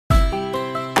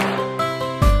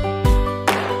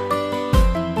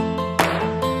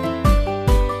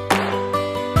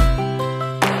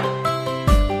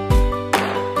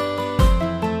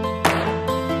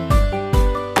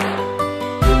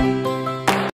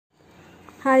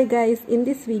Hi guys, in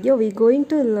this video we are going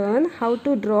to learn how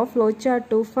to draw flowchart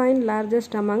to find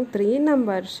largest among three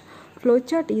numbers.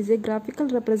 Flowchart is a graphical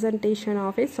representation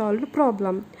of a solved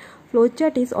problem.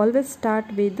 Flowchart is always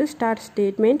start with the start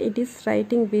statement. It is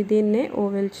writing within a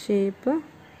oval shape.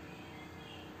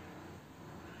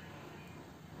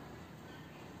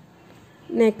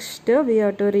 Next, we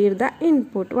have to read the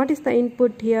input. What is the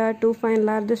input here? To find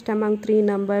largest among three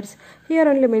numbers. Here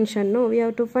only mention, no, we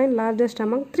have to find largest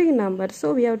among three numbers.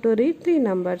 So, we have to read three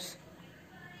numbers.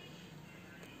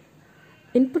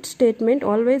 Input statement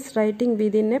always writing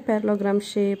within a parallelogram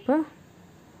shape.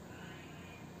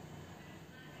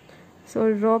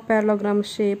 So, draw parallelogram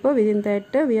shape. Within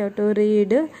that, we have to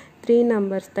read three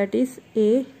numbers, that is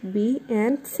A, B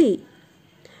and C.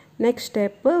 Next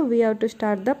step, we have to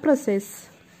start the process.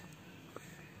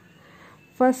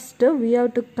 First, we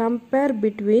have to compare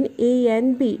between A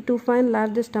and B. To find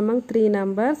largest among three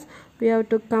numbers, we have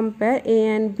to compare A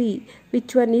and B.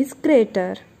 Which one is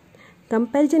greater?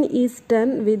 Comparison is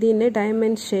done within a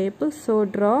diamond shape. So,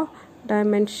 draw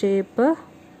diamond shape.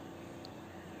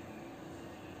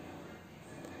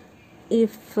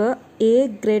 If A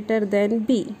greater than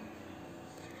B.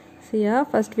 So here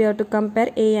first we have to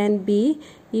compare A and B.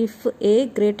 If A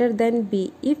greater than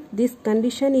B, if this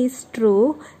condition is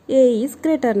true, A is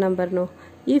greater number. No,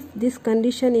 if this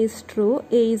condition is true,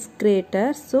 A is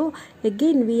greater. So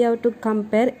again we have to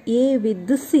compare A with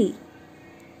the C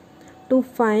to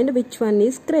find which one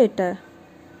is greater.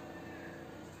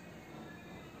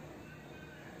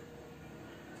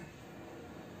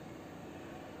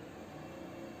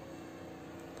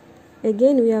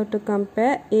 Again we have to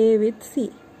compare A with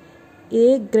C.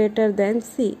 A greater than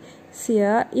C. So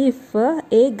here, if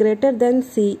A greater than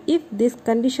C, if this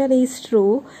condition is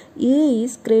true, A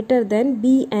is greater than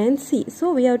B and C.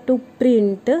 So we have to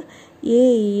print A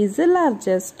is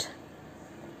largest.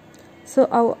 So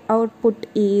our output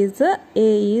is A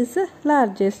is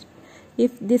largest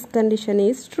if this condition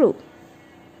is true.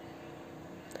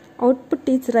 Output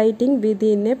is writing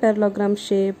within a parallelogram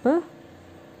shape.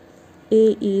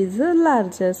 A is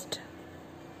largest.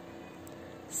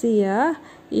 See here,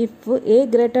 if A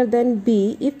greater than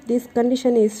B, if this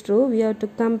condition is true, we have to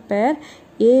compare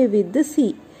A with the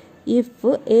C. If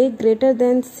A greater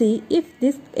than C, if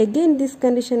this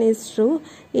condition is true,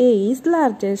 A is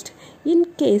largest. In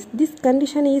case this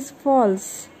condition is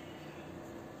false,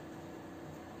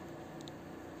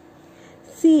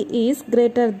 C is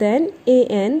greater than A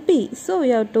and B. So we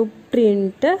have to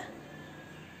print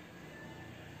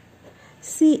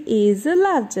C is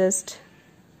largest.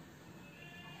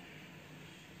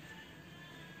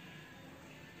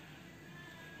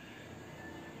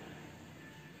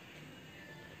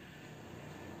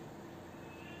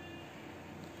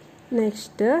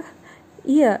 Next,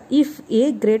 here if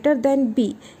A greater than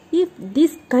B, if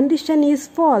this condition is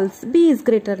false, B is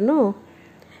greater, no.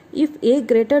 If A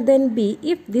greater than B,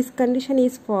 if this condition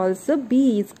is false,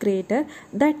 B is greater.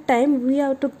 That time we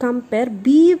have to compare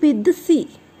B with C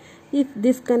if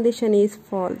this condition is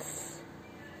false.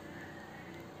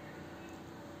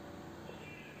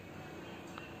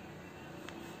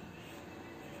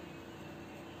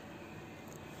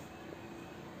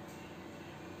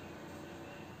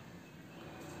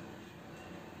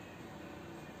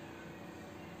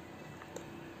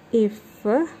 If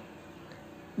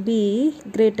B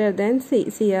greater than C.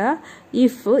 See here,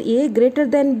 if A greater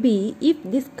than B, if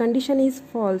this condition is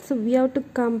false, we have to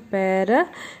compare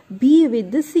B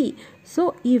with C.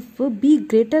 So if B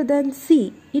greater than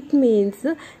C, it means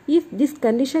if this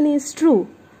condition is true,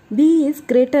 B is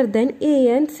greater than A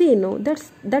and C. No,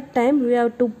 that time we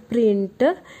have to print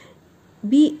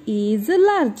B is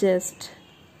largest.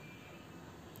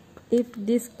 If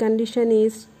this condition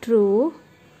is true,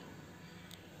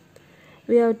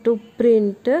 we have to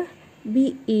print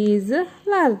B is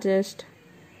largest.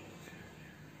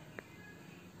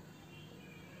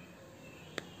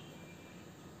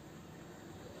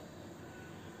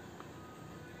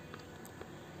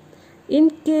 In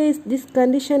case this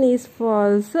condition is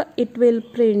false, it will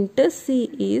print C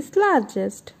is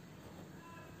largest.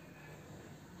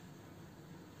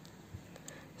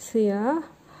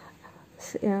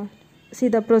 See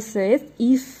the process.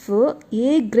 If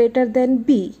A greater than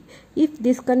B, if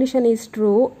this condition is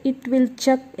true, it will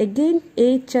check again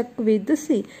A check with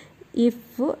C.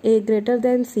 If A greater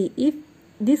than C, if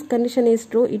this condition is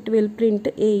true, it will print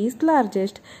A is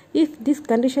largest. If this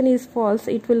condition is false,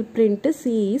 it will print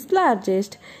C is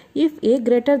largest. If A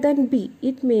greater than B,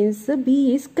 it means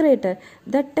B is greater.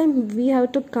 That time we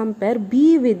have to compare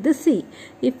B with C.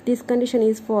 If this condition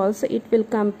is false, it will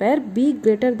compare B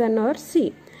greater than or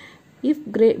C. If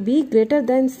B greater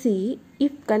than C,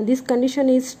 if this condition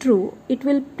is true, it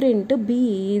will print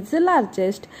B is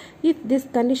largest. If this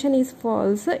condition is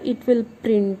false, it will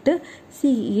print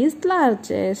C is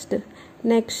largest.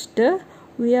 Next,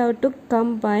 we have to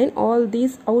combine all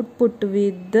these output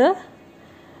with the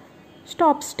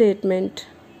stop statement.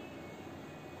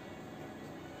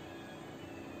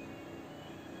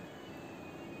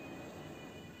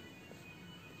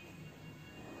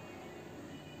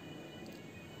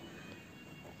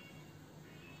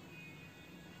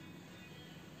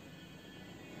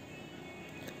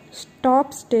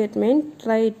 Stop statement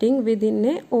writing within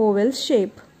a oval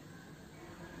shape.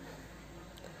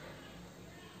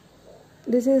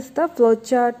 This is the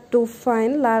flowchart to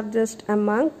find largest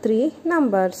among three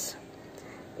numbers.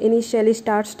 Initially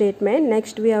start statement.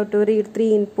 Next we have to read three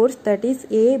inputs, that is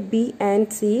A, B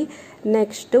and C.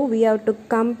 Next we have to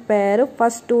compare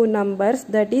first two numbers,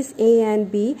 that is A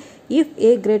and B. If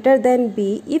A greater than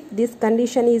B, if this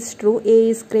condition is true, A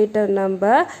is greater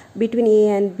number between A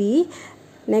and B.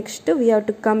 Next we have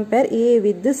to compare A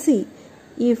with the C.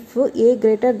 If A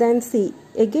greater than C,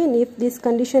 again if this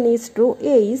condition is true,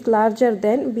 A is larger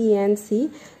than B and C.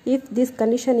 If this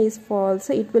condition is false,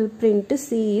 it will print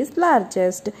C is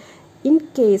largest. In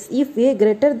case if A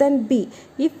greater than B,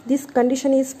 if this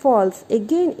condition is false,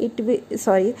 again it will,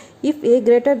 if A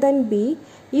greater than B,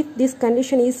 if this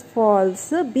condition is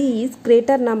false, B is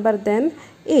greater number than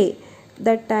A.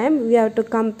 That time we have to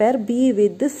compare B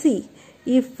with the C.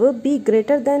 If B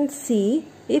greater than C,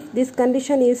 if this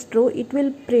condition is true, it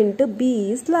will print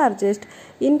B is largest.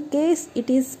 In case it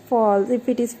is false, if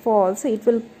it is false, it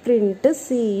will print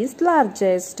C is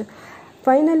largest.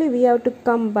 Finally, we have to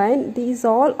combine these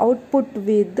all output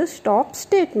with the stop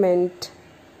statement.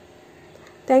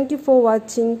 Thank you for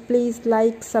watching. Please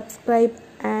like, subscribe,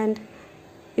 and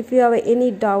if you have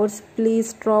any doubts,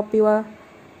 please drop your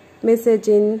message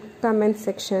in comment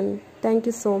section. Thank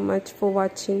you so much for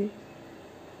watching.